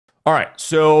All right,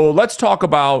 so let's talk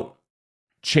about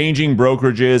changing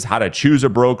brokerages, how to choose a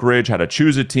brokerage, how to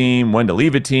choose a team, when to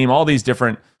leave a team, all these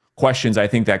different questions I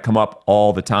think that come up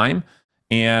all the time.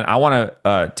 And I want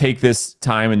to take this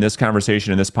time in this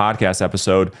conversation, in this podcast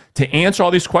episode, to answer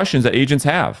all these questions that agents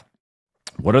have.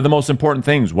 What are the most important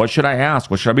things? What should I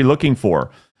ask? What should I be looking for?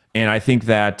 And I think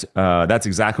that that's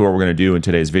exactly what we're going to do in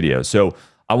today's video. So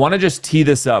I want to just tee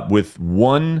this up with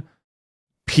one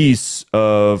piece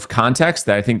of context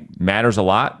that I think matters a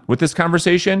lot with this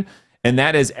conversation. And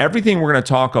that is everything we're going to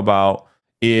talk about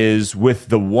is with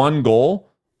the one goal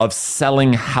of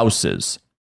selling houses.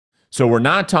 So we're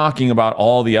not talking about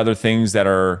all the other things that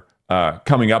are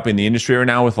coming up in the industry right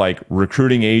now with like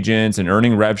recruiting agents and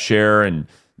earning rev share and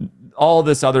all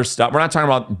this other stuff. We're not talking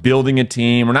about building a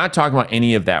team. We're not talking about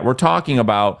any of that. We're talking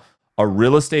about a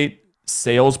real estate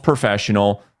sales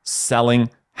professional selling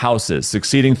houses,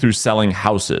 succeeding through selling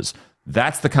houses.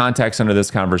 That's the context under this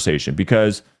conversation,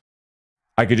 because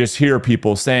I could just hear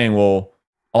people saying, well,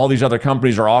 all these other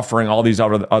companies are offering all these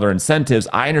other incentives.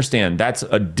 I understand that's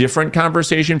a different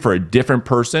conversation for a different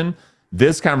person.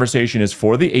 This conversation is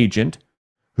for the agent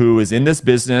who is in this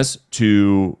business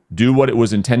to do what it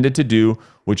was intended to do,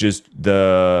 which is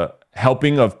the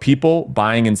helping of people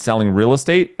buying and selling real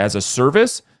estate as a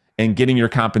service and getting your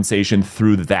compensation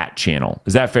through that channel.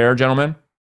 Is that fair, gentlemen?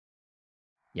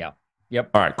 Yeah. Yep.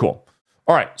 All right, cool.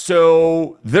 All right,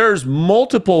 so there's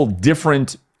multiple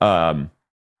different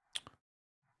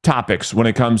topics when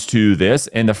it comes to this.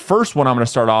 And the first one I'm going to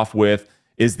start off with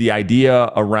is the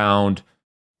idea around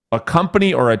a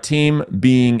company or a team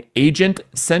being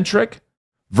agent-centric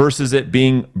versus it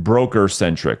being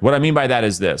broker-centric. What I mean by that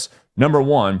is this. Number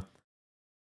one,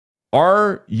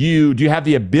 do you have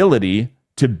the ability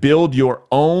to build your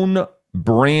own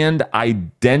brand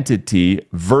identity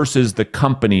versus the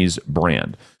company's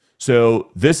brand? So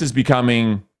this is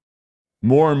becoming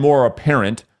more and more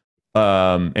apparent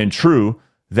and true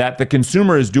that the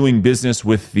consumer is doing business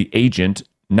with the agent,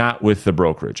 not with the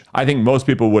brokerage. I think most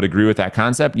people would agree with that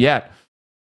concept, yet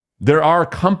there are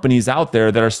companies out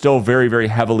there that are still very, very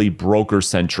heavily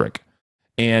broker-centric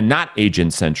and not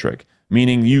agent-centric,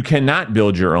 meaning you cannot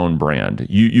build your own brand.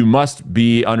 You must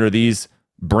be under these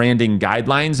branding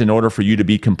guidelines in order for you to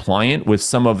be compliant with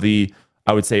some of the,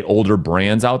 I would say, older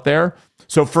brands out there.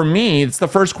 So for me, it's the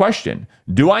first question.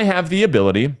 Do I have the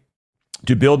ability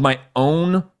to build my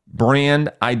own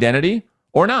brand identity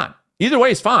or not? Either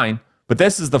way is fine, but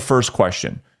this is the first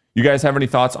question. You guys have any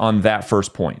thoughts on that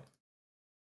first point?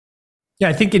 Yeah,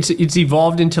 I think it's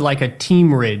evolved into like a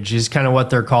team ridge is kind of what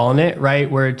they're calling it,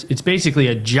 right? Where it's basically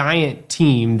a giant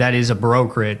team that is a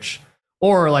brokerage,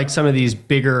 or like some of these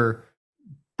bigger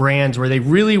brands where they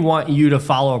really want you to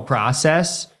follow a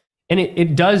process. And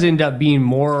it does end up being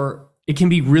more, it can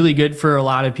be really good for a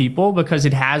lot of people because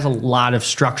it has a lot of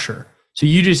structure. So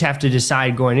you just have to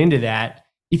decide going into that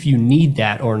if you need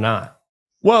that or not.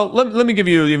 Well, let me give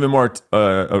you even more,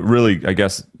 really, I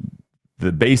guess,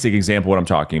 the basic example of what I'm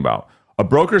talking about. A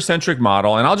broker-centric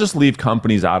model, and I'll just leave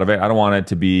companies out of it. I don't want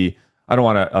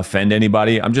to offend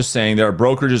anybody. I'm just saying there are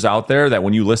brokerages out there that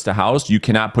when you list a house, you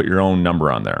cannot put your own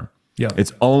number on there. Yeah.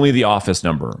 It's only the office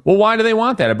number. Well, why do they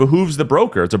want that? It behooves the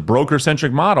broker. It's a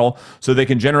broker-centric model so they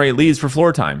can generate leads for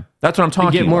floor time. That's what I'm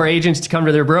talking about. Get more agents to come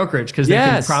to their brokerage because they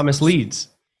can promise leads.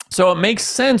 So it makes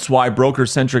sense why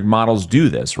broker-centric models do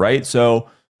this, right? So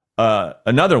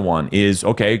another one is,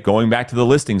 okay, going back to the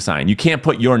listing sign. You can't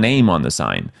put your name on the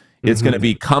sign. It's going to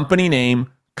be company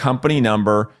name, company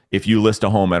number if you list a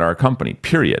home at our company,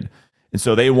 period. And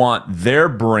so they want their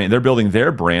brand, they're building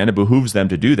their brand. It behooves them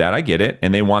to do that. I get it.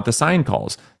 And they want the sign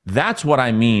calls. That's what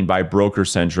I mean by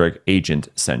broker-centric,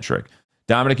 agent-centric.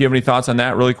 Dominic, you have any thoughts on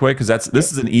that really quick? Because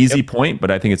this is an easy point, but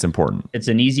I think it's important. It's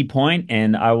an easy point,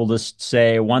 and I will just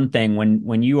say one thing.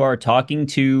 When you are talking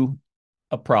to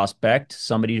a prospect,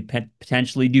 somebody to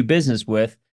potentially do business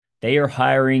with, they are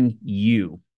hiring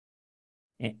you.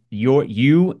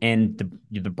 You and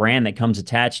the brand that comes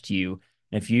attached to you.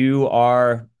 If you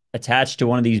are attached to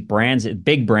one of these brands,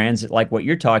 big brands like what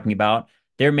you're talking about,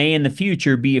 there may in the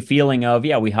future be a feeling of,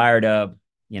 yeah, we hired a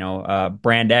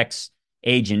brand X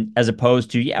agent, as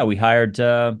opposed to, we hired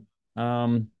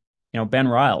Ben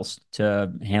Riles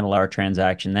to handle our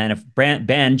transaction. Then if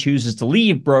Ben chooses to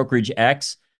leave brokerage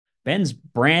X, Ben's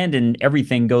brand and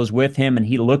everything goes with him, and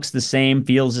he looks the same,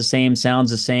 feels the same,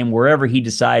 sounds the same wherever he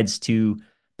decides to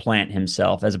plant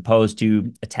himself, as opposed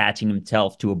to attaching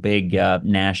himself to a big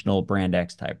national brand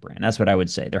X type brand. That's what I would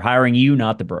say. They're hiring you,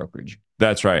 not the brokerage.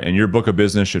 That's right. And your book of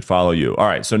business should follow you. All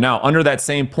right. So now under that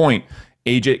same point,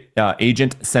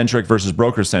 agent-centric versus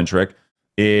broker-centric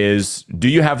is, do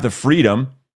you have the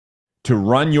freedom to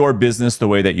run your business the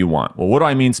way that you want. Well, what do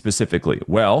I mean specifically?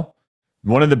 Well,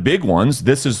 one of the big ones,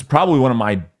 this is probably one of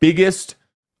my biggest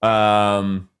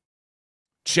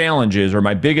challenges or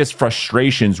my biggest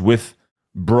frustrations with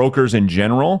brokers in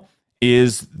general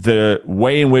is the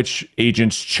way in which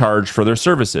agents charge for their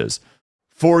services.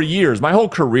 For years, my whole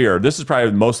career, this is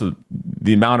probably most of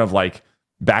the amount of like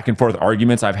back and forth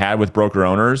arguments I've had with broker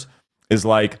owners is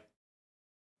like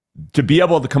to be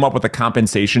able to come up with a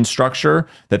compensation structure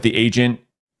that the agent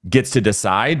gets to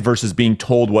decide versus being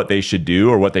told what they should do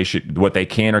or what they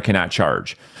can or cannot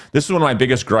charge. This is one of my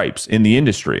biggest gripes in the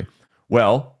industry.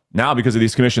 Well, now because of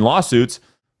these commission lawsuits,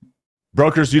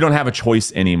 brokers, you don't have a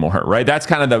choice anymore, right? That's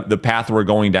kind of the path we're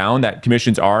going down, that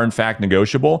commissions are in fact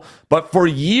negotiable. But for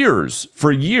years,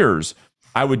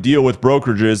 I would deal with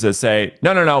brokerages that say,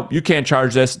 no, you can't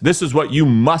charge this. This is what you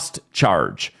must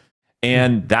charge.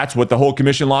 And that's what the whole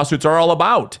commission lawsuits are all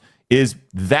about, is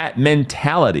that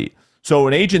mentality. So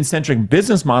an agent-centric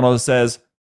business model that says,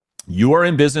 you are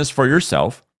in business for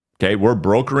yourself, okay? We're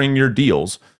brokering your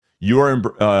deals. You are in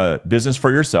business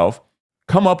for yourself.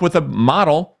 Come up with a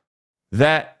model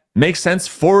that makes sense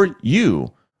for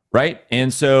you, right?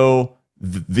 And so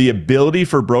the ability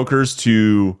for brokers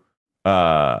to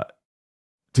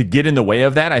get in the way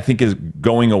of that, I think, is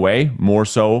going away more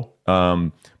so.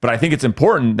 But I think it's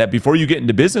important that before you get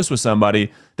into business with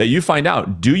somebody, that you find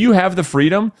out, do you have the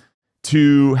freedom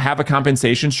to have a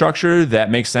compensation structure that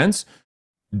makes sense?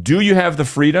 Do you have the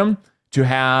freedom to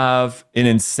have an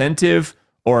incentive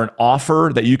or an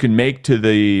offer that you can make to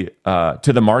the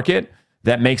market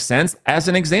that makes sense? As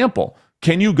an example,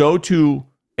 can you go to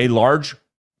a large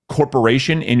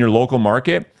corporation in your local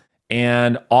market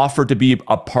and offer to be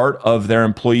a part of their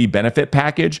employee benefit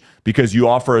package because you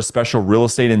offer a special real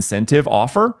estate incentive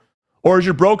offer? Or is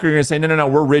your broker going to say, no,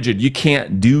 we're rigid. You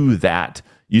can't do that.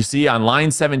 You see, on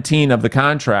line 17 of the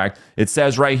contract, it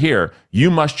says right here,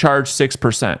 you must charge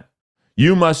 6%.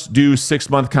 You must do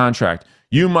 6-month contract.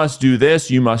 You must do this.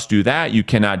 You must do that. You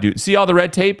cannot do. See all the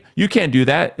red tape? You can't do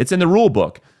that. It's in the rule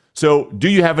book. So do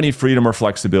you have any freedom or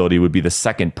flexibility would be the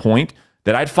second point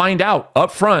that I'd find out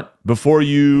up front before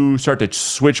you start to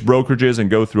switch brokerages and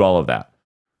go through all of that.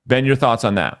 Ben, your thoughts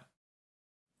on that?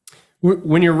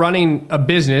 When you're running a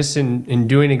business and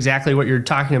doing exactly what you're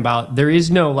talking about, there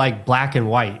is no like black and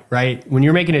white, right? When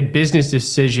you're making a business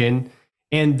decision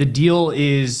and the deal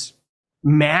is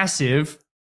massive,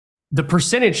 the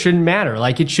percentage shouldn't matter.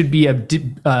 Like it should be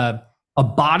a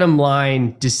bottom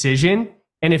line decision.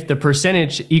 And if the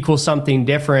percentage equals something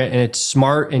different and it's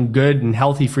smart and good and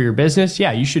healthy for your business,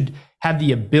 yeah, you should have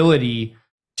the ability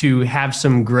to have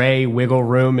some gray wiggle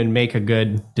room and make a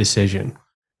good decision.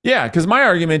 Yeah, because my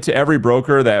argument to every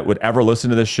broker that would ever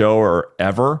listen to this show or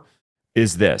ever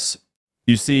is this.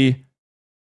 You see,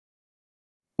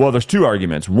 well, there's two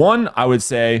arguments. One, I would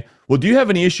say, well, do you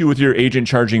have any issue with your agent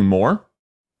charging more?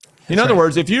 In other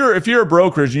words, if you're a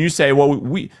brokerage and you say, well,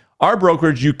 our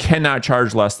brokerage, you cannot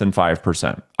charge less than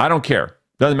 5%. I don't care.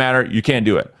 Doesn't matter. You can't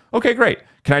do it. Okay, great.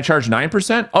 Can I charge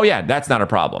 9%? Oh yeah, that's not a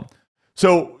problem.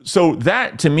 So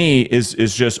that to me is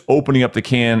just opening up the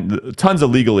can, tons of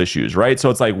legal issues, right?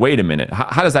 So it's like, wait a minute,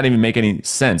 how does that even make any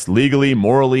sense? Legally,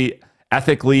 morally,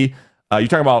 ethically? You're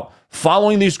talking about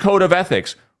following these code of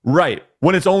ethics, right?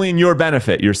 When it's only in your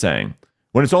benefit, you're saying.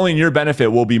 When it's only in your benefit,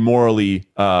 we'll be morally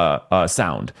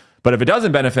sound. But if it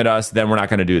doesn't benefit us, then we're not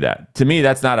going to do that. To me,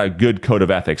 that's not a good code of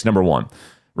ethics, number one,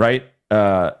 right?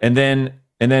 And then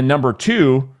number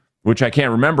two, which I can't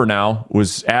remember now,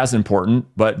 was as important.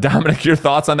 But Dominic, your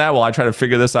thoughts on that while I try to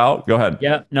figure this out? Go ahead.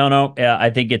 Yeah, no. I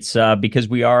think it's because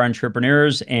we are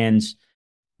entrepreneurs and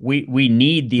we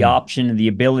need the option and the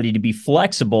ability to be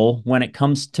flexible when it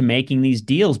comes to making these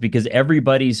deals, because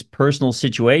everybody's personal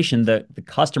situation, the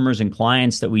customers and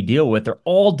clients that we deal with, are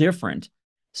all different.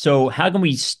 So how can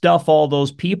we stuff all those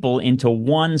people into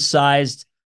one sized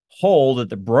hole that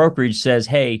the brokerage says,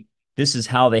 hey, this is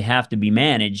how they have to be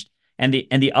managed? And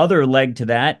the other leg to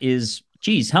that is,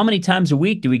 geez, how many times a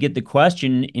week do we get the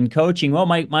question in coaching? Well,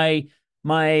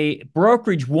 my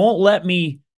brokerage won't let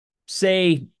me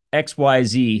say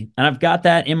XYZ, and I've got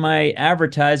that in my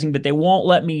advertising, but they won't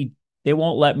let me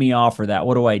offer that.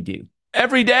 What do I do?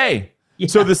 Every day. Yeah.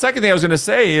 So the second thing I was going to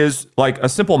say is like a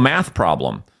simple math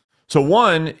problem. So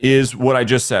one is what I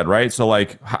just said, right? So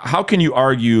like, how can you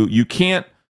argue you can't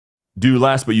do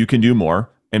less, but you can do more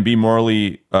and be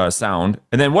morally sound?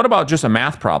 And then what about just a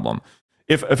math problem?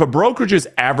 If a brokerage's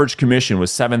average commission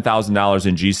was $7,000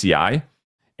 in GCI,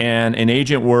 and an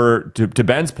agent were, to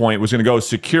Ben's point, was going to go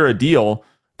secure a deal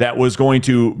that was going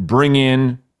to bring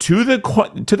in to the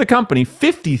company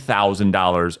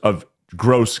 $50,000 of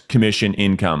gross commission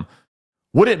income,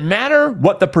 would it matter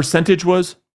what the percentage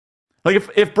was? Like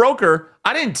if broker,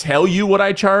 I didn't tell you what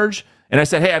I charge, and I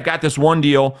said, hey, I've got this one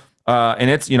deal, and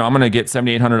it's, I'm going to get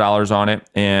 $7,800 on it,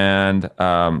 and it's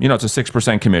a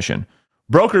 6% commission.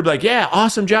 Broker would be like, yeah,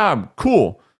 awesome job,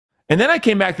 cool. And then I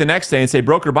came back the next day and say,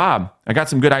 Broker Bob, I got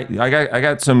some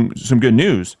good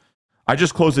news. I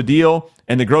just closed a deal,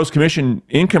 and the gross commission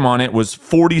income on it was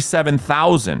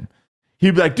 $47,000.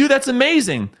 He'd be like, dude, that's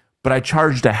amazing, but I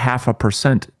charged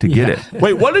 0.5% to get it.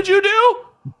 Wait, what did you do?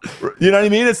 You know what I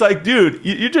mean? It's like, dude,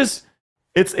 you just,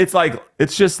 it's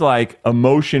just like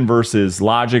emotion versus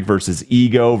logic versus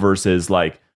ego versus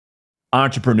like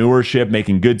entrepreneurship,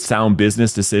 making good sound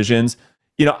business decisions.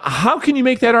 How can you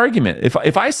make that argument?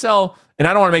 If I sell, and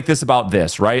I don't want to make this about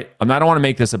this, right? I don't want to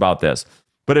make this about this.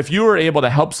 But if you were able to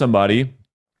help somebody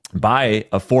buy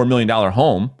a $4 million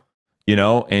home,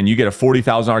 and you get a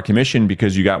 $40,000 commission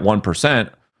because you got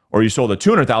 1%, or you sold a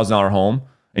 $200,000 home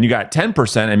and you got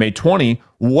 10% and made 20,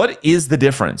 what is the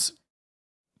difference?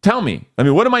 Tell me. I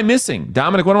mean, what am I missing?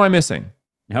 Dominic, what am I missing?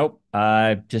 Nope.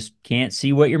 I just can't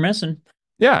see what you're missing.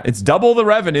 Yeah, it's double the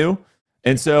revenue.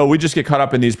 And so we just get caught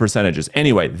up in these percentages.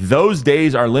 Anyway, those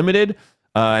days are limited,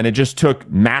 and it just took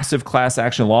massive class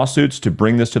action lawsuits to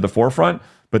bring this to the forefront.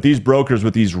 But these brokers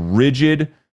with these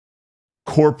rigid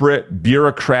corporate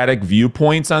bureaucratic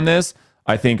viewpoints on this,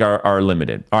 I think are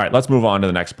limited. All right, let's move on to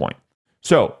the next point.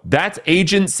 So that's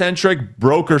agent-centric,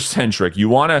 broker-centric. You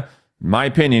want to, in my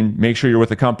opinion, make sure you're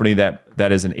with a company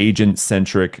that is an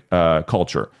agent-centric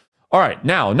culture. All right,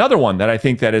 now another one that I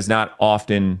think that is not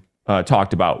often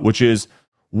talked about, which is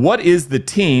what is the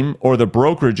team or the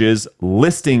brokerage's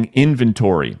listing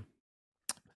inventory?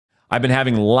 I've been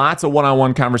having lots of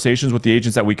one-on-one conversations with the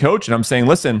agents that we coach, and I'm saying,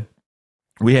 listen,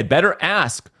 we had better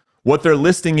ask what their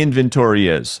listing inventory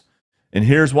is. And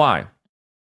here's why.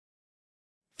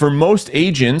 For most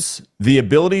agents, the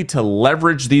ability to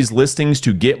leverage these listings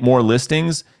to get more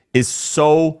listings is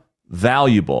so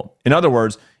valuable. In other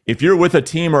words, if you're with a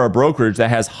team or a brokerage that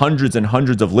has hundreds and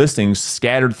hundreds of listings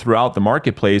scattered throughout the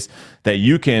marketplace that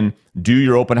you can do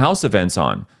your open house events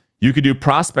on, you could do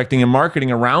prospecting and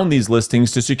marketing around these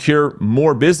listings to secure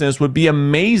more business, would be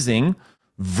amazing,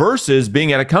 versus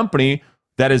being at a company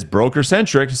that is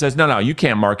broker-centric and says, no, you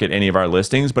can't market any of our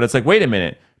listings. But it's like, wait a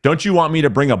minute, don't you want me to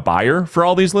bring a buyer for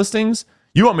all these listings?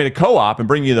 You want me to co-op and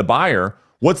bring you the buyer.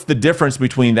 What's the difference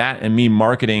between that and me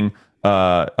marketing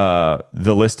the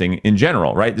listing in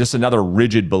general, right? Just another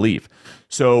rigid belief.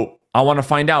 So I want to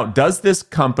find out, does this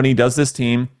company, does this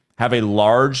team have a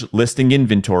large listing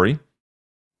inventory?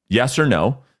 Yes or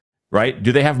no, right?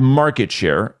 Do they have market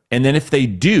share? And then if they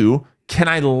do, can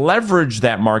I leverage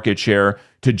that market share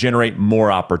to generate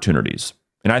more opportunities?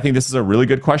 And I think this is a really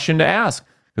good question to ask,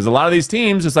 because a lot of these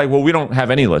teams, it's like, well, we don't have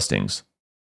any listings.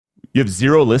 You have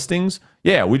 0 listings?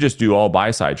 Yeah, we just do all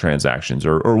buy-side transactions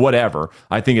or whatever.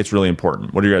 I think it's really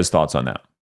important. What are your guys' thoughts on that?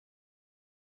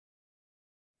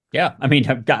 Yeah, I mean,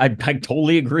 I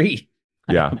totally agree.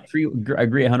 Yeah. I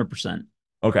agree 100%.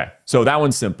 Okay, so that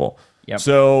one's simple. Yep.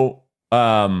 So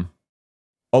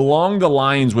along the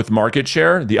lines with market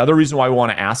share, the other reason why we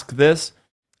want to ask this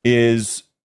is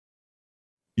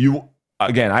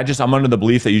I'm under the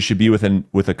belief that you should be with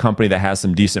a company that has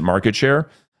some decent market share.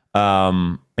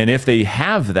 And if they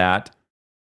have that,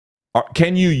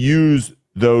 can you use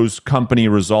those company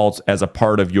results as a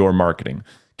part of your marketing?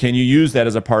 Can you use that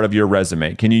as a part of your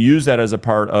resume? Can you use that as a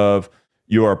part of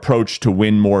your approach to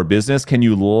win more business? Can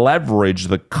you leverage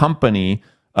the company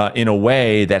in a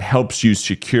way that helps you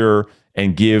secure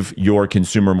and give your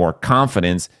consumer more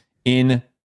confidence in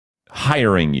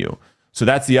hiring you? So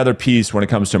that's the other piece when it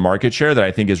comes to market share that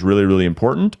I think is really, really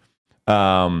important.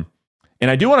 And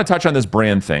I do want to touch on this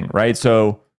brand thing, right?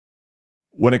 So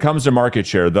when it comes to market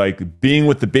share, like being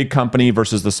with the big company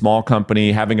versus the small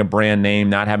company, having a brand name,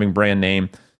 not having brand name,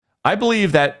 I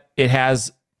believe that it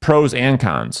has pros and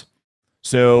cons.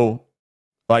 So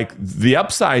like the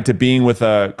upside to being with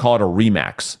call it a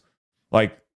Remax,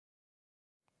 like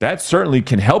that certainly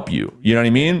can help you. You know what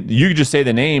I mean? You could just say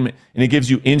the name and it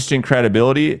gives you instant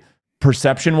credibility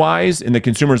perception wise in the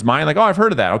consumer's mind. Like, oh, I've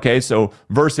heard of that. Okay. So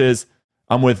versus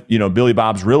I'm with, Billy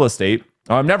Bob's Real Estate.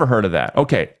 Oh, I've never heard of that.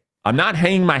 Okay. I'm not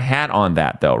hanging my hat on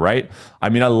that though, right? I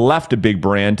mean, I left a big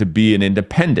brand to be an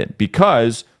independent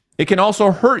because it can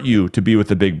also hurt you to be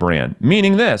with a big brand.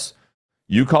 Meaning this,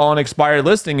 you call an expired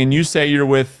listing and you say you're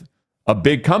with a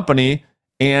big company,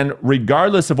 and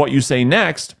regardless of what you say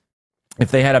next, if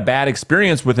they had a bad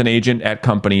experience with an agent at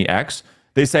company X,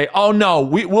 they say, oh no,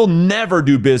 we'll never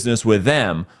do business with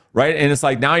them, right? And it's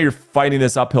like now you're fighting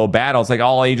this uphill battle. It's like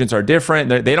all agents are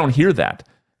different. They don't hear that.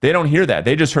 They don't hear that.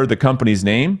 They just heard the company's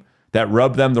name. that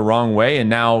rubbed them the wrong way. And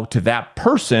now to that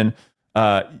person,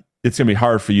 it's going to be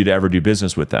hard for you to ever do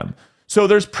business with them. So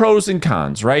there's pros and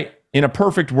cons, right? In a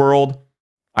perfect world,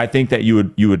 I think that you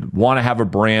would want to have a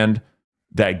brand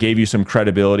that gave you some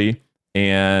credibility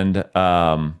and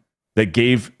that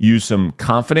gave you some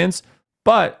confidence.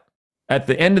 But at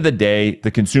the end of the day,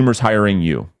 the consumer's hiring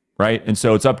you, right? And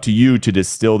so it's up to you to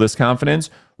distill this confidence,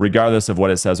 regardless of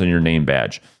what it says on your name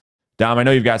badge. Dom, I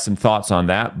know you've got some thoughts on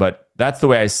that, but that's the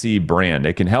way I see brand.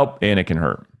 It can help and it can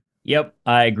hurt. Yep,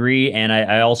 I agree. And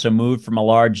I also moved from a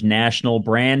large national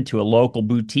brand to a local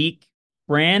boutique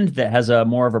brand that has a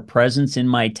more of a presence in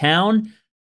my town.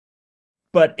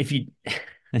 But if you,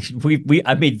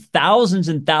 I made thousands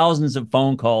and thousands of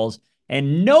phone calls,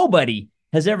 and nobody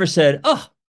has ever said, "Oh,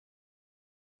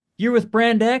 you're with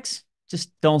Brand X?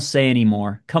 Just don't say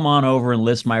anymore. Come on over and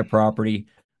list my property.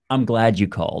 I'm glad you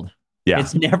called." Yeah.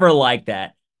 It's never like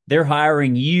that. They're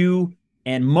hiring you,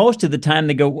 and most of the time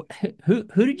they go, who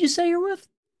did you say you're with?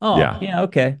 Oh, yeah,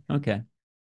 okay.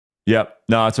 Yep.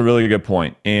 No, it's a really good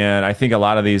point. And I think a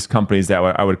lot of these companies that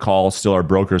I would call still are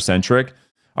broker centric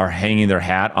are hanging their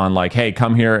hat on like, hey,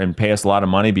 come here and pay us a lot of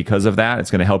money because of that.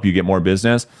 It's going to help you get more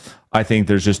business. I think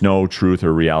there's just no truth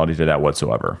or reality to that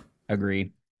whatsoever.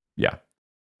 Agree. Yeah.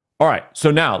 All right. So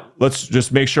now let's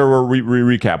just make sure we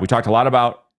recap. We talked a lot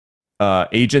about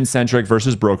agent centric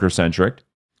versus broker centric.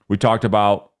 We talked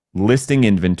about listing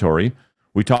inventory.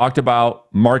 We talked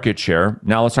about market share.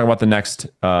 Now let's talk about the next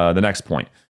point.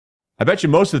 I bet you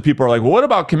most of the people are like, well, what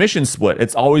about commission split?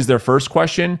 It's always their first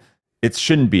question. It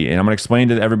shouldn't be. And I'm going to explain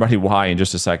to everybody why in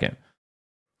just a second.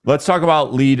 Let's talk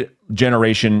about lead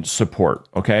generation support.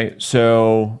 Okay.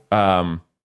 So the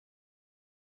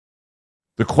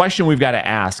question we've got to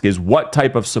ask is, what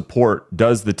type of support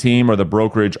does the team or the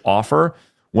brokerage offer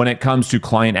when it comes to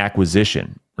client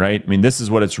acquisition, right? I mean, this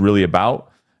is what it's really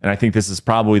about. And I think this is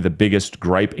probably the biggest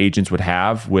gripe agents would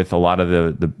have with a lot of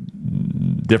the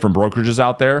different brokerages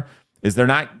out there, is they're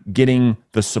not getting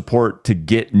the support to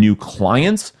get new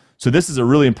clients. So this is a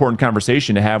really important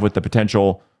conversation to have with the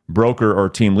potential broker or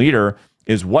team leader,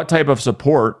 is what type of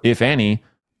support, if any,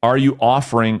 are you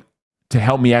offering to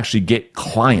help me actually get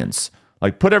clients?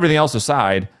 Like, put everything else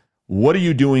aside, what are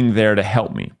you doing there to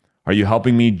help me? Are you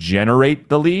helping me generate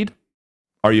the lead?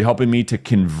 Are you helping me to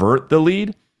convert the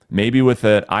lead? Maybe with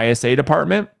an ISA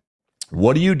department?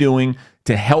 What are you doing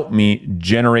to help me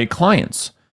generate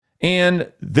clients?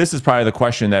 And this is probably the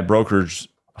question that brokers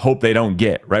hope they don't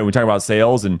get, right? When we talk about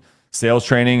sales and sales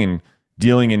training and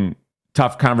dealing in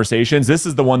tough conversations, this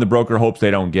is the one the broker hopes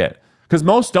they don't get, because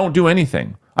most don't do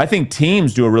anything. I think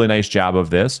teams do a really nice job of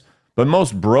this, but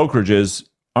most brokerages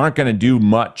aren't going to do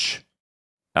much.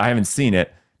 I haven't seen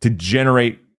it to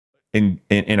generate and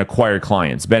acquire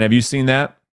clients. Ben, have you seen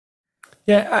that?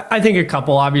 Yeah, I think a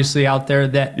couple obviously out there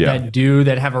that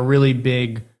have a really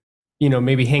big,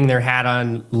 maybe hang their hat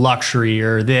on luxury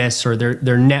or this or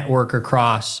their network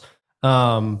across.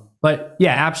 But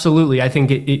yeah, absolutely. I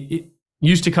think it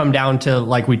used to come down to,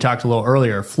 like we talked a little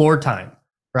earlier, floor time,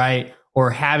 right? Or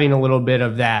having a little bit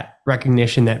of that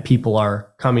recognition that people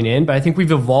are coming in. But I think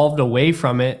we've evolved away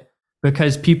from it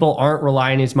because people aren't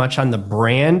relying as much on the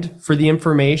brand for the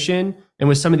information. And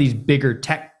with some of these bigger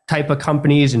tech type of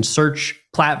companies and search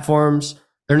platforms,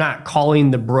 they're not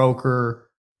calling the broker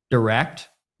direct.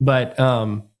 But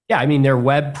their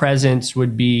web presence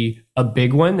would be a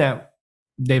big one that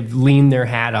they've leaned their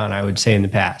hat on, I would say, in the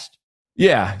past.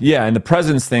 Yeah. And the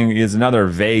presence thing is another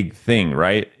vague thing,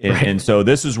 right? And so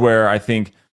this is where I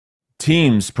think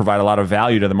teams provide a lot of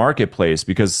value to the marketplace,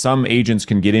 because some agents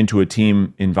can get into a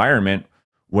team environment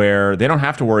where they don't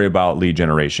have to worry about lead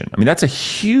generation. I mean, that's a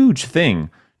huge thing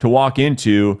to walk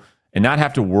into and not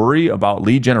have to worry about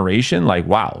lead generation. Like,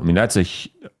 wow. I mean, that's a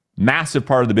massive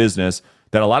part of the business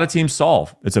that a lot of teams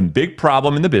solve. It's a big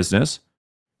problem in the business.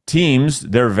 Teams,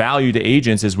 their value to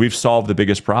agents is, we've solved the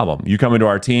biggest problem. You come into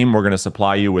our team, we're going to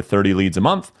supply you with 30 leads a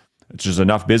month. It's just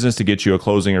enough business to get you a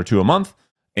closing or two a month.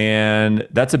 And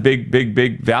that's a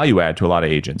big value add to a lot of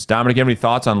agents. Dominic, you have any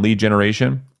thoughts on lead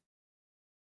generation?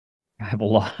 I have a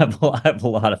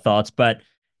lot of thoughts, but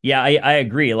yeah, I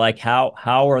agree. Like, how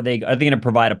are they going to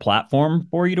provide a platform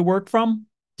for you to work from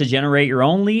to generate your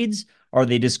own leads? Are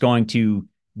they just going to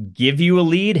give you a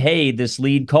lead? Hey, this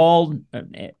lead called.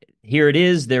 Here it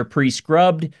is. They're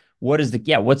pre-scrubbed. What's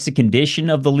the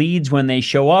condition of the leads when they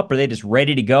show up? Are they just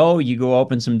ready to go? You go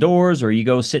open some doors, or you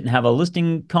go sit and have a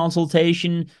listing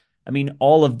consultation. I mean,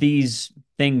 all of these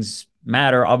things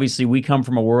matter. Obviously, we come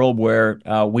from a world where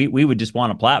we would just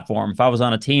want a platform. If I was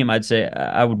on a team, I'd say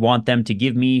I would want them to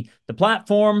give me the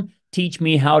platform, teach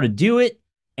me how to do it,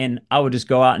 and I would just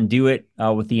go out and do it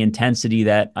with the intensity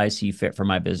that I see fit for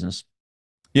my business.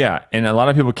 Yeah, and a lot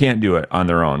of people can't do it on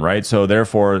their own, right? So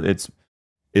therefore, it's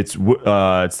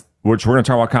which we're going to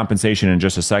talk about compensation in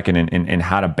just a second, and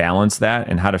how to balance that,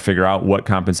 and how to figure out what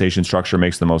compensation structure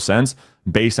makes the most sense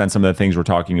based on some of the things we're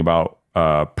talking about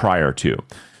prior to.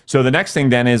 So the next thing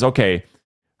then is, okay,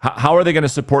 how are they going to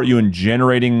support you in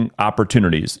generating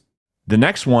opportunities? The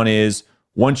next one is,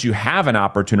 once you have an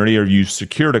opportunity or you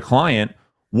secured a client,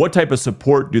 what type of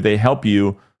support do they help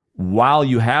you while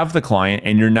you have the client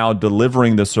and you're now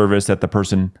delivering the service that the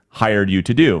person hired you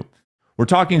to do? We're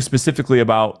talking specifically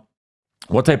about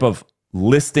what type of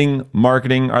listing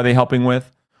marketing are they helping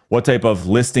with? What type of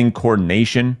listing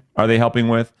coordination are they helping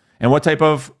with? And what type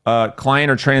of client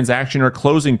or transaction or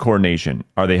closing coordination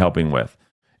are they helping with?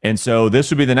 And so this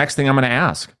would be the next thing I'm going to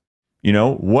ask.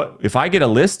 What if I get a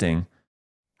listing?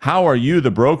 How are you,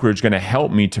 the brokerage, going to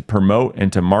help me to promote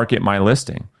and to market my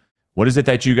listing? What is it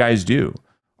that you guys do?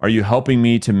 Are you helping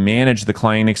me to manage the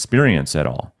client experience at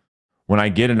all? When I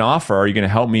get an offer, are you going to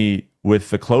help me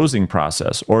with the closing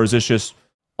process? Or is this just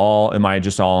am I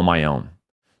just all on my own?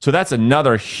 So that's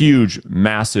another huge,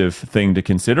 massive thing to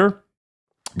consider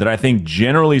that I think,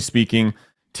 generally speaking,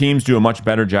 teams do a much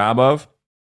better job of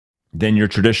than your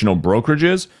traditional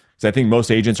brokerages. Because I think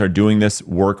most agents are doing this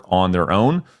work on their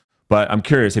own. But I'm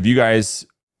curious, have you guys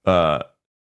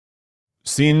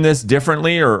seen this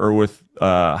differently, or with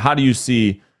how do you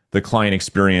see the client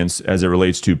experience as it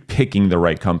relates to picking the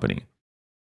right company?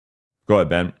 Go ahead,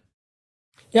 Ben.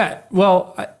 Yeah,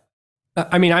 well,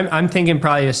 I mean, I'm thinking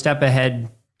probably a step ahead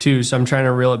too, so I'm trying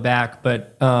to reel it back.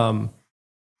 But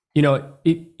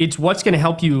it's what's going to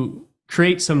help you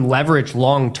create some leverage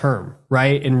long term,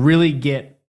 right? And really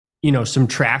get some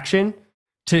traction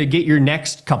to get your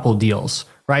next couple deals,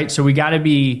 right? So we got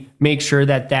to make sure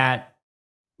that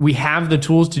we have the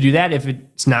tools to do that if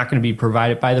it's not going to be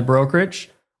provided by the brokerage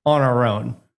on our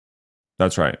own.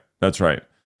 That's right.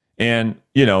 And,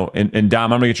 and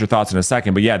Dom, I'm going to get your thoughts in a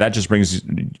second, but yeah, that just brings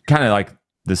kind of like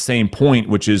the same point,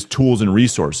 which is tools and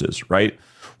resources, right?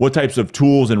 What types of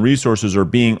tools and resources are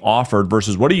being offered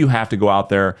versus what do you have to go out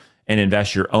there and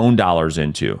invest your own dollars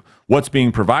into? What's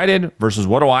being provided versus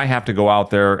what do I have to go out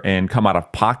there and come out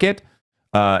of pocket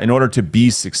in order to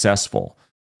be successful?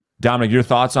 Dominic, your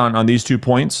thoughts on these 2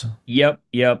 points? Yep.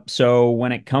 So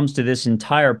when it comes to this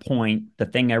entire point, the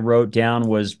thing I wrote down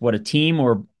was what a team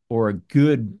or a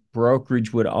good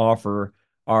brokerage would offer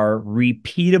are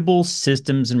repeatable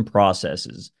systems and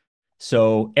processes.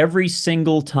 So every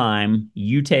single time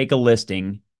you take a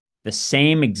listing, the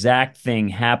same exact thing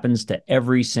happens to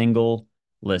every single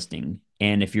listing.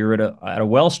 And if you're at a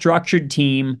well-structured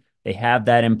team, they have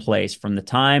that in place from the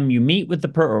time you meet with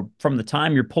from the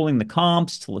time you're pulling the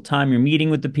comps till the time you're meeting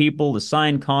with the people, the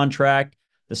signed contract,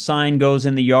 the sign goes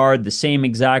in the yard the same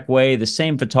exact way, the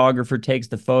same photographer takes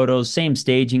the photos, same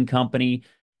staging company.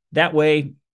 That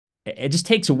way, it just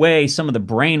takes away some of the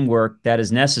brain work that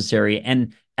is necessary.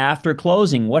 And after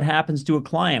closing, what happens to a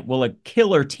client? Well, a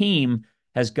killer team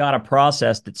has got a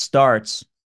process that starts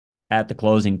at the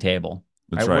closing table.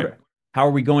 That's right. How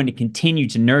are we going to continue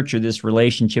to nurture this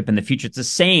relationship in the future? It's the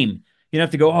same. You don't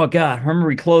have to go, oh God, remember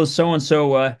we closed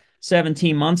so-and-so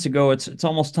 17 months ago. It's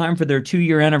almost time for their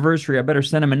 2-year anniversary. I better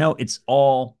send them a note. It's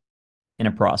all in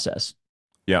a process.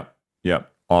 Yep.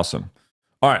 Awesome.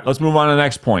 All right, let's move on to the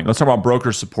next point. Let's talk about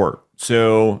broker support.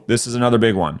 So this is another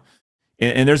big one.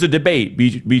 And there's a debate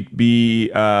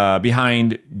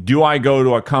behind, do I go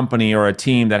to a company or a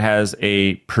team that has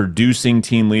a producing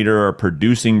team leader or a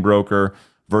producing broker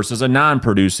versus a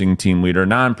non-producing team leader,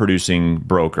 non-producing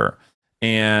broker?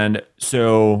 And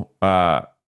so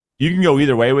you can go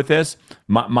either way with this.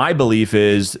 My belief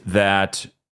is that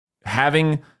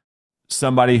having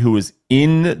somebody who is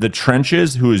in the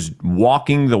trenches, who is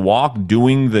walking the walk,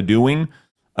 doing the doing,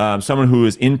 someone who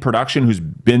is in production, who's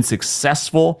been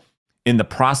successful in the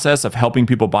process of helping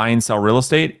people buy and sell real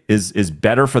estate is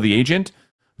better for the agent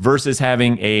versus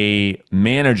having a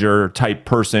manager type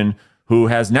person who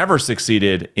has never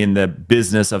succeeded in the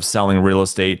business of selling real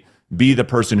estate be the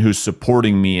person who's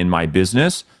supporting me in my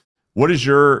business. What is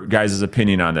your guys'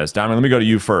 opinion on this? Dominic, let me go to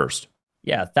you first.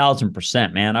 Yeah,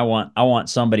 1,000%, man. I want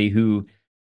somebody who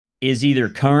is either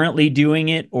currently doing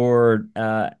it or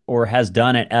has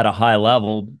done it at a high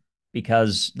level,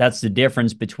 because that's the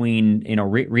difference between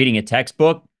reading a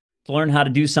textbook to learn how to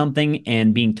do something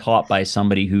and being taught by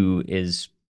somebody who is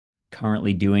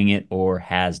currently doing it or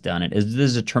has done it.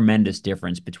 There's a tremendous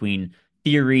difference between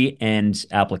theory and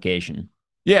application.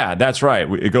 Yeah, that's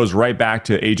right. It goes right back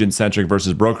to agent centric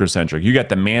versus broker centric. You got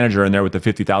the manager in there with the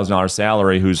 $50,000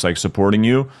 salary who's like supporting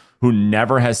you, who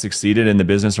never has succeeded in the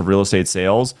business of real estate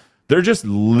sales. They're just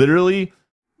literally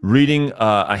reading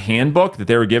a handbook that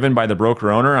they were given by the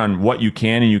broker owner on what you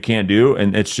can and you can't do,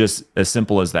 and it's just as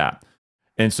simple as that.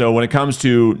 And so when it comes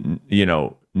to,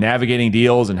 navigating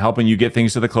deals and helping you get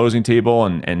things to the closing table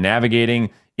and navigating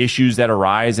issues that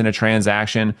arise in a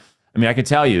transaction, I mean, I can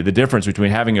tell you the difference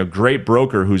between having a great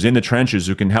broker who's in the trenches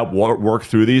who can help work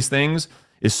through these things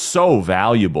is so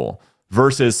valuable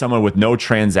versus someone with no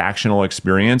transactional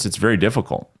experience. It's very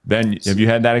difficult. Ben, have you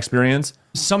had that experience?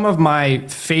 Some of my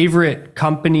favorite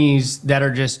companies that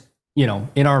are just,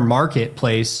 in our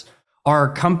marketplace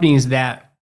are companies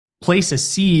that place a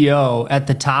CEO at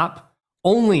the top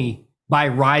only by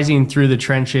rising through the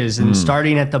trenches and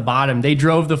starting at the bottom. They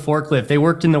drove the forklift. They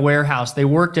worked in the warehouse. They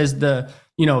worked as the,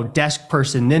 desk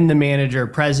person, then the manager,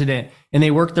 president, and they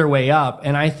worked their way up.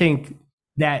 And I think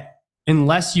that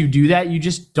unless you do that, you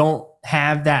just don't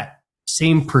have that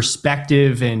same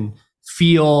perspective and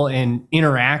feel and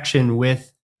interaction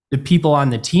with the people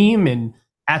on the team and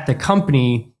at the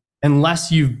company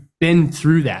unless you've been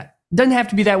through that. It doesn't have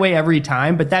to be that way every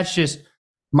time, but that's just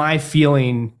my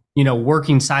feeling.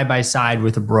 Working side by side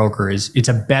with a broker it's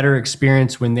a better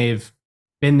experience when they've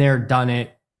been there, done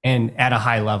it, and at a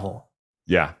high level.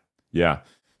 Yeah. Yeah.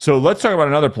 So let's talk about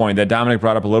another point that Dominic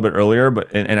brought up a little bit earlier,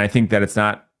 and I think that it's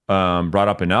not brought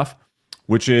up enough,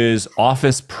 which is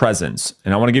office presence.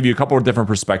 And I want to give you a couple of different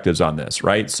perspectives on this,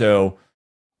 right? So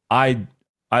I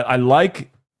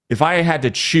like, if I had to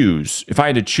choose,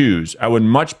 I would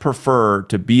much prefer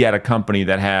to be at a company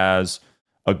that has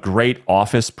a great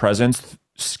office presence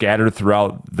scattered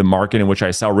throughout the market in which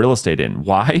I sell real estate in.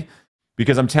 Why?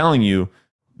 Because I'm telling you,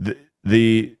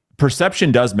 the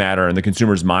perception does matter in the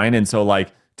consumer's mind. And so like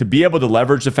to be able to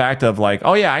leverage the fact of like,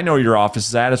 oh yeah, I know where your office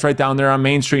is at. It's right down there on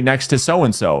Main Street next to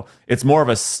so-and-so. It's more of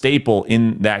a staple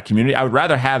in that community. I would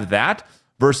rather have that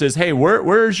versus, hey,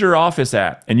 where's your office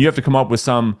at? And you have to come up with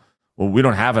some, well, we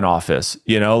don't have an office,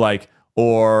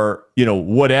 or,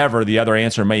 whatever the other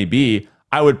answer may be.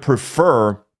 I would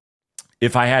prefer,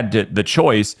 if I had the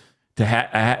choice,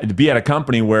 to be at a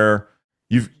company where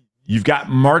you've got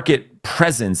market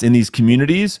presence in these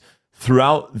communities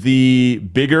throughout the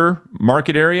bigger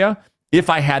market area. If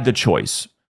I had the choice,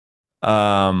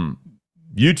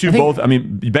 you two both. I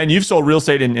mean, Ben, you've sold real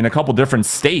estate in a couple different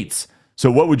states.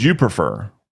 So what would you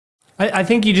prefer? I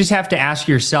think you just have to ask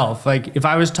yourself, like, if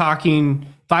I was going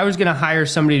to hire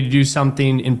somebody to do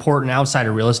something important outside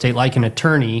of real estate, like an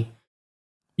attorney,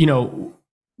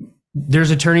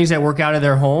 there's attorneys that work out of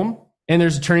their home and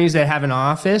there's attorneys that have an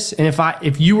office. And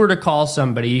if you were to call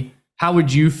somebody, how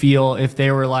would you feel if they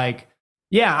were like,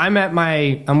 yeah,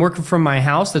 I'm working from my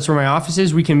house. That's where my office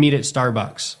is. We can meet at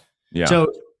Starbucks. Yeah.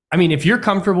 So, I mean, if you're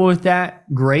comfortable with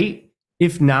that, great.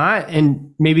 If not,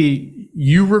 and maybe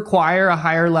you require a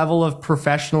higher level of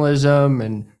professionalism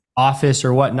and office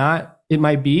or whatnot, it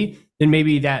might be, then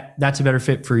maybe that's a better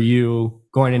fit for you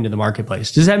going into the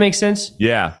marketplace. Does that make sense?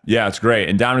 Yeah, it's great.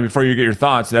 And Dominic, before you get your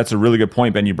thoughts, that's a really good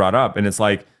point, Ben, you brought up. And it's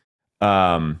like,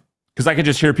 because I could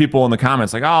just hear people in the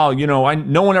comments like, oh,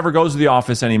 no one ever goes to the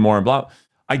office anymore. And blah.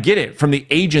 I get it from the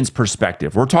agent's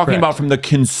perspective. We're talking about from the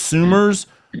consumer's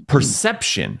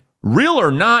perception, real or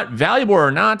not, valuable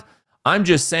or not. I'm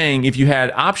just saying, if you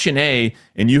had option A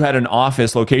and you had an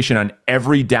office location on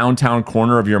every downtown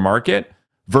corner of your market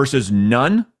versus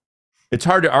none, it's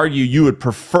hard to argue you would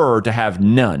prefer to have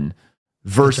none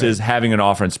versus having an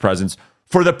office presence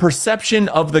for the perception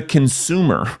of the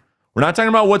consumer. We're not talking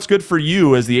about what's good for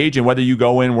you as the agent, whether you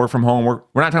go in, work from home. We're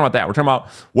not talking about that. We're talking about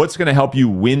what's going to help you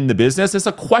win the business. It's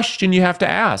a question you have to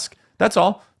ask. That's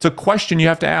all. It's a question you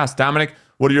have to ask. Dominic,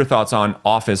 what are your thoughts on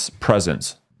office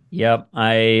presence? Yep.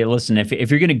 Listen, if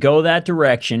you're going to go that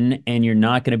direction and you're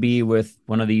not going to be with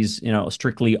one of these,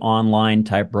 strictly online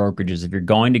type brokerages, if you're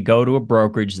going to go to a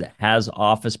brokerage that has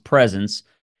office presence,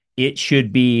 it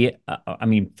should be,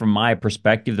 from my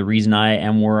perspective, the reason I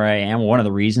am where I am, one of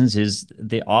the reasons is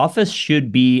the office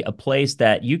should be a place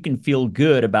that you can feel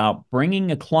good about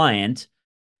bringing a client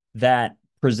that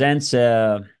presents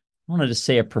I wanted to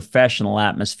say a professional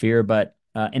atmosphere, but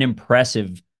an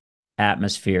impressive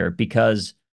atmosphere.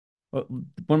 Because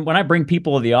when I bring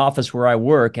people to the office where I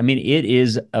work, it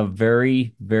is a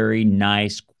very, very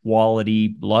nice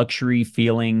quality, luxury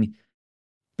feeling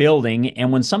building.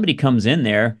 And when somebody comes in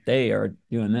there, they are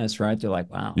doing this, right? They're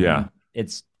like, wow. Yeah.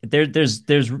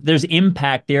 There's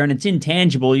impact there, and it's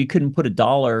intangible. You couldn't put a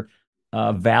dollar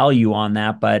value on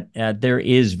that, but there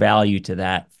is value to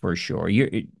that for sure.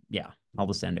 I'll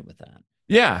just end it with that.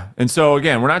 Yeah. And so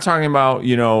again, we're not talking about,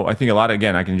 I think a lot,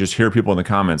 again, I can just hear people in the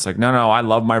comments like, no, I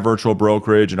love my virtual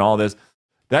brokerage and all this.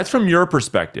 That's from your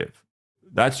perspective.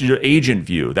 That's your agent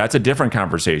view. That's a different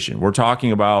conversation. We're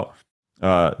talking about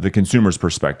the consumer's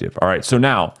perspective. All right. So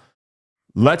now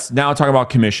let's now talk about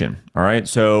commission. All right.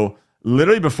 So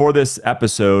literally before this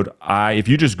episode, if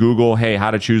you just Google, hey,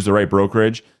 how to choose the right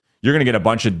brokerage, you're going to get a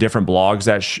bunch of different blogs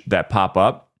that pop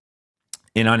up.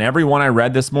 And on every one I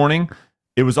read this morning,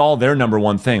 it was all their number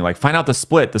one thing. Like find out the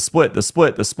split.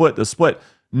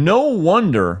 No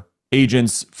wonder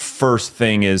agents' first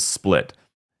thing is split.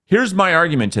 Here's my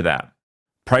argument to that.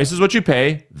 Price is what you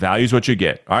pay, value is what you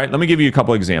get. All right, let me give you a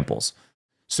couple examples.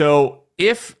 So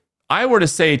if I were to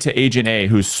say to agent A,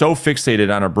 who's so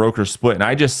fixated on a broker split, and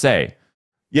I just say,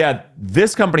 yeah,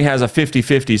 this company has a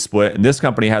 50-50 split and this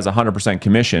company has 100%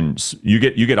 commission, you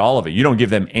get all of it. You don't give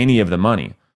them any of the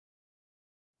money.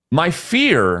 My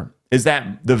fear is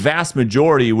that the vast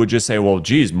majority would just say, well,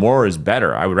 geez, more is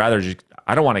better. I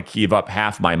don't want to give up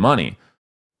half my money.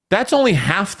 That's only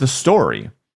half the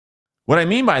story. What I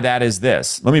mean by that is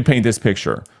this. Let me paint this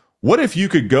picture. What if you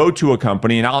could go to a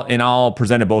company, and I'll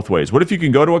present it both ways. What if you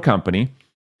can go to a company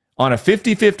on a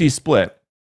 50-50 split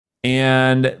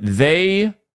and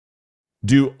they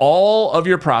do all of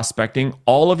your prospecting,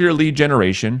 all of your lead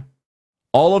generation,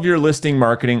 all of your listing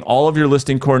marketing, all of your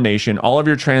listing coordination, all of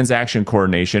your transaction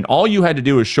coordination. All you had to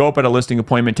do is show up at a listing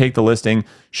appointment, take the listing,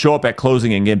 show up at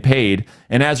closing and get paid.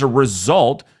 And as a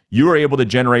result, you were able to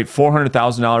generate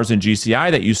 $400,000 in GCI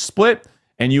that you split,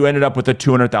 and you ended up with a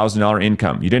 $200,000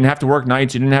 income. You didn't have to work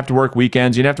nights. You didn't have to work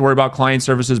weekends. You didn't have to worry about client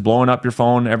services blowing up your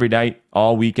phone every day,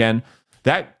 all weekend.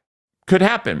 That could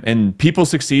happen. And people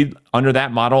succeed under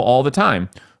that model all the time.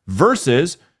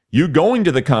 Versus you going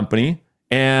to the company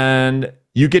and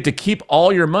you get to keep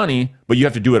all your money, but you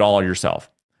have to do it all yourself.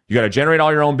 You got to generate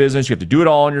all your own business. You have to do it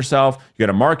all on yourself. You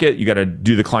got to market. You got to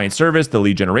do the client service, the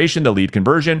lead generation, the lead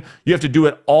conversion. You have to do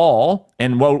it all.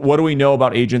 And what do we know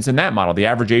about agents in that model? The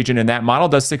average agent in that model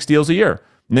does 6 deals a year,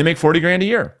 and they make 40 grand a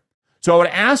year. So I would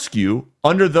ask you,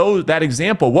 under that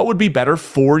example, what would be better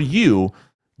for you,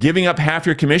 giving up half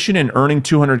your commission and earning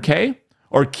 200K,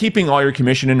 or keeping all your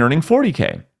commission and earning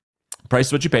 40K? Price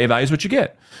is what you pay, value is what you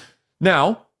get.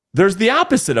 Now, there's the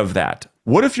opposite of that.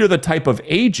 What if you're the type of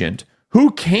agent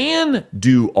who can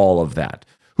do all of that,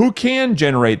 who can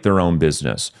generate their own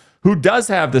business, who does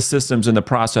have the systems and the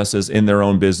processes in their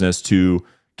own business to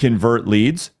convert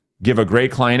leads, give a great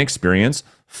client experience,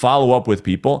 follow up with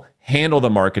people, handle the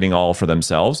marketing all for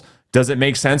themselves? Does it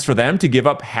make sense for them to give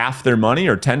up half their money,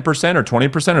 or 10% or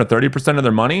 20% or 30% of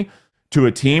their money to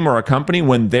a team or a company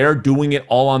when they're doing it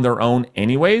all on their own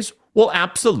anyways? Well,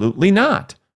 absolutely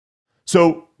not.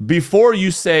 So before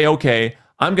you say, okay,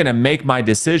 I'm going to make my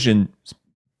decision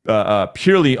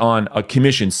purely on a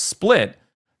commission split,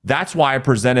 that's why I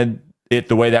presented it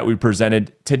the way that we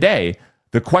presented today.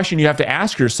 The question you have to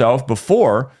ask yourself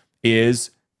before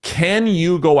is, can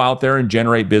you go out there and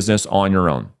generate business on your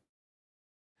own?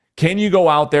 Can you go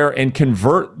out there and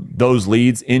convert those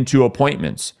leads into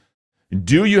appointments?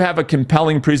 Do you have a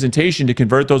compelling presentation to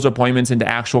convert those appointments into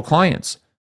actual clients?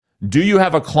 Do you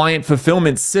have a client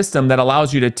fulfillment system that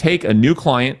allows you to take a new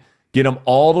client, get them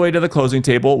all the way to the closing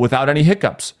table without any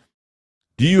hiccups?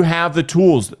 Do you have the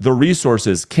tools, the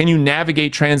resources? Can you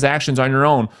navigate transactions on your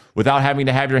own without having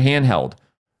to have your hand held?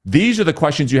 These are the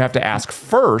questions you have to ask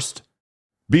first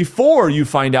before you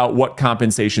find out what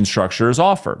compensation structure is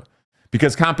offered.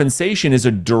 Because compensation is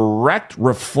a direct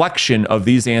reflection of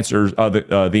these answers,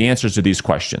 the answers to these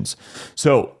questions.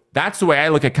 So that's the way I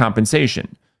look at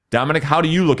compensation. Dominic, how do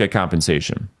you look at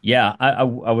compensation? Yeah, I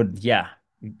would, yeah,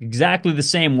 exactly the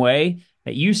same way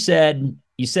that you said.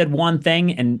 You said one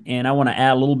thing, and I want to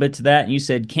add a little bit to that. And you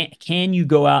said, can you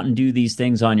go out and do these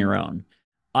things on your own?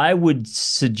 I would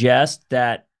suggest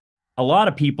that a lot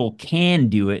of people can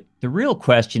do it. The real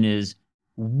question is,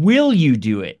 will you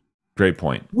do it? Great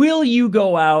point. Will you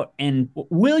go out and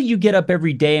will you get up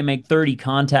every day and make 30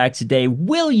 contacts a day?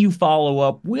 Will you follow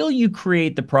up? Will you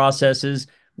create the processes?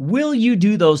 Will you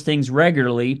do those things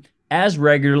regularly as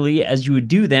you would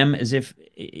do them, as if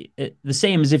the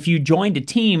same as if you joined a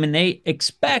team and they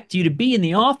expect you to be in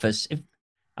the office?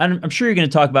 I'm sure you're going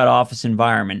to talk about office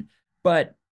environment,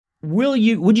 but would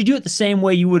you do it the same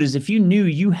way you would as if you knew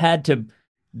you had to,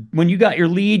 when you got your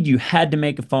lead, you had to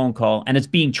make a phone call, and it's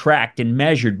being tracked and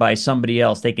measured by somebody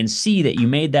else? They can see that you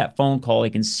made that phone call. They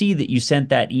can see that you sent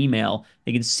that email.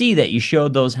 They can see that you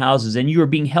showed those houses, and you are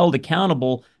being held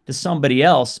accountable to somebody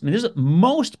else. I mean,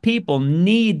 most people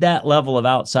need that level of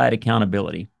outside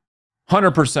accountability.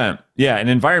 100%. Yeah, an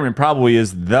environment probably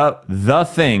is the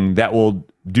thing that will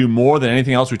do more than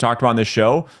anything else we talked about on this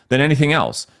show than anything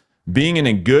else. Being in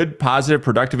a good, positive,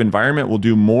 productive environment will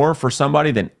do more for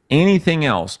somebody than anything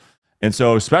else. And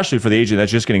so, especially for the agent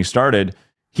that's just getting started,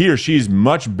 he or she's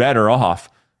much better off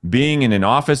being in an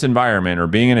office environment or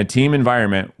being in a team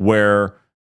environment where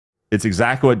it's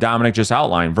exactly what Dominic just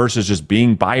outlined versus just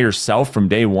being by yourself from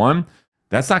day one.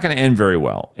 That's not going to end very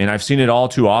well. And I've seen it all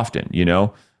too often, you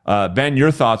know. Ben,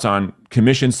 your thoughts on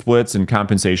commission splits and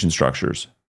compensation structures?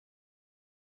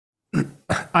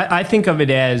 I think of it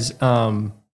as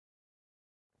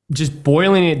just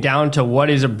boiling it down to what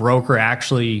is a broker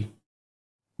actually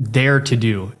there to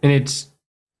do. And it's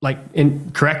like,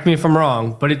 and correct me if I'm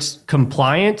wrong, but it's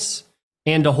compliance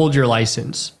and to hold your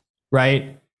license,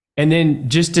 right? And then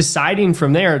just deciding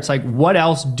from there, it's like, what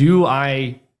else do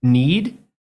I need?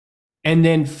 And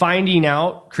then finding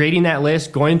out, creating that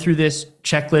list, going through this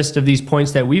checklist of these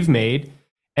points that we've made,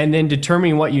 and then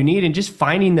determining what you need and just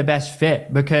finding the best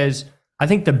fit. Because I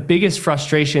think the biggest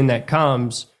frustration that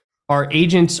comes are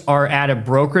agents are at a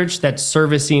brokerage that's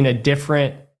servicing a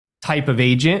different type of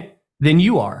agent than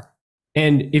you are.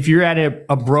 And if you're at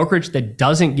a brokerage that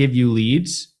doesn't give you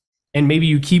leads and maybe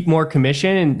you keep more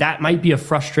commission, and that might be a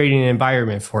frustrating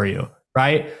environment for you,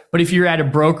 right? But if you're at a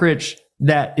brokerage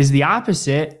that is the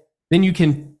opposite, then you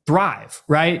can thrive,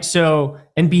 right? So,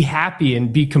 and be happy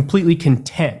and be completely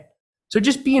content. So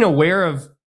just being aware of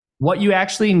what you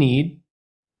actually need,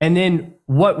 and then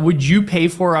what would you pay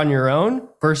for on your own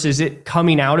versus it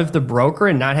coming out of the broker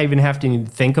and not even having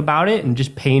to think about it and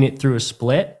just paying it through a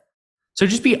split. So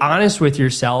just be honest with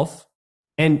yourself.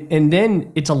 And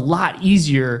then it's a lot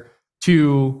easier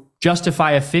to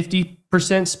justify a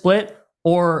 50% split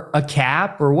or a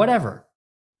cap or whatever.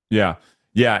 Yeah.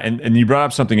 Yeah. And you brought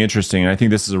up something interesting. And I think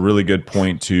this is a really good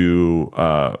point to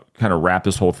kind of wrap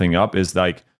this whole thing up is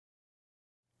like,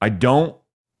 I don't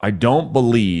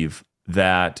believe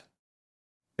that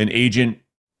an agent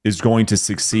is going to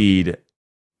succeed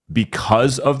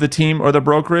because of the team or the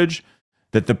brokerage,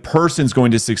 that the person's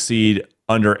going to succeed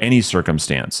under any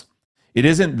circumstance. It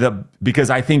isn't because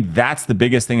I think that's the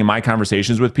biggest thing in my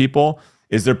conversations with people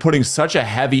is they're putting such a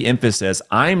heavy emphasis.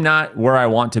 I'm not where I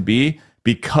want to be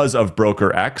because of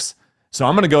broker X. So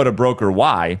I'm going to go to broker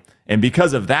Y. And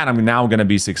because of that, I'm now going to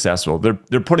be successful.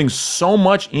 They're putting so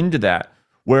much into that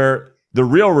where the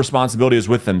real responsibility is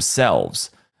with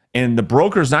themselves. And the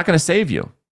broker's not going to save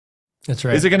you. That's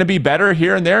right. Is it going to be better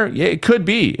here and there? Yeah, it could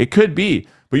be. It could be.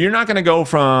 But you're not going to go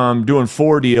from doing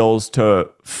 4 deals to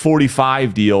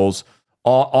 45 deals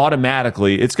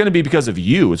automatically. It's going to be because of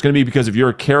you. It's going to be because of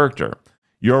your character,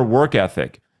 your work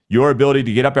ethic, your ability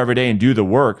to get up every day and do the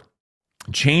work.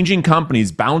 Changing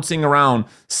companies, bouncing around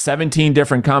 17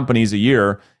 different companies a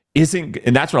year isn't,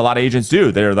 and that's what a lot of agents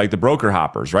do. They're like the broker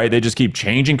hoppers, right? They just keep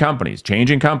changing companies,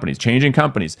 changing companies, changing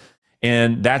companies.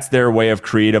 And that's their way of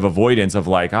creative avoidance of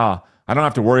like, I don't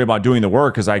have to worry about doing the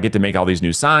work because I get to make all these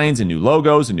new signs and new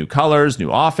logos and new colors, new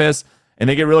office. And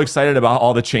they get really excited about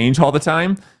all the change all the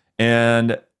time.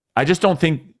 And I just don't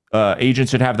think agents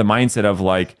should have the mindset of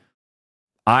like,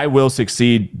 I will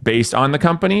succeed based on the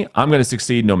company. I'm going to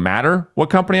succeed no matter what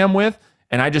company I'm with.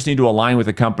 And I just need to align with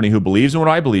a company who believes in what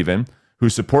I believe in, who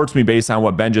supports me based on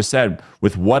what Ben just said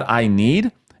with what I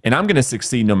need. And I'm going to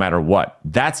succeed no matter what.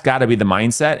 That's got to be the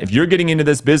mindset. If you're getting into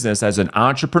this business as an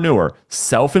entrepreneur,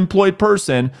 self-employed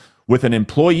person with an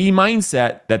employee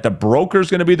mindset that the broker is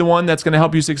going to be the one that's going to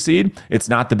help you succeed, it's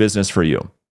not the business for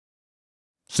you.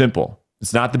 Simple.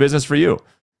 It's not the business for you.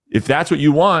 If that's what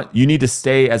you want, you need to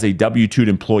stay as a W-2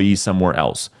 employee somewhere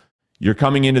else. You're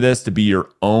coming into this to be your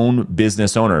own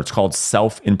business owner. It's called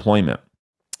self-employment.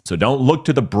 So don't look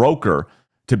to the broker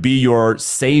to be your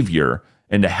savior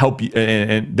and to help you.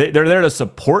 And they're there to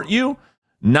support you,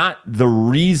 not the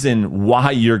reason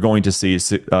why you're going to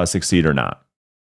succeed or not.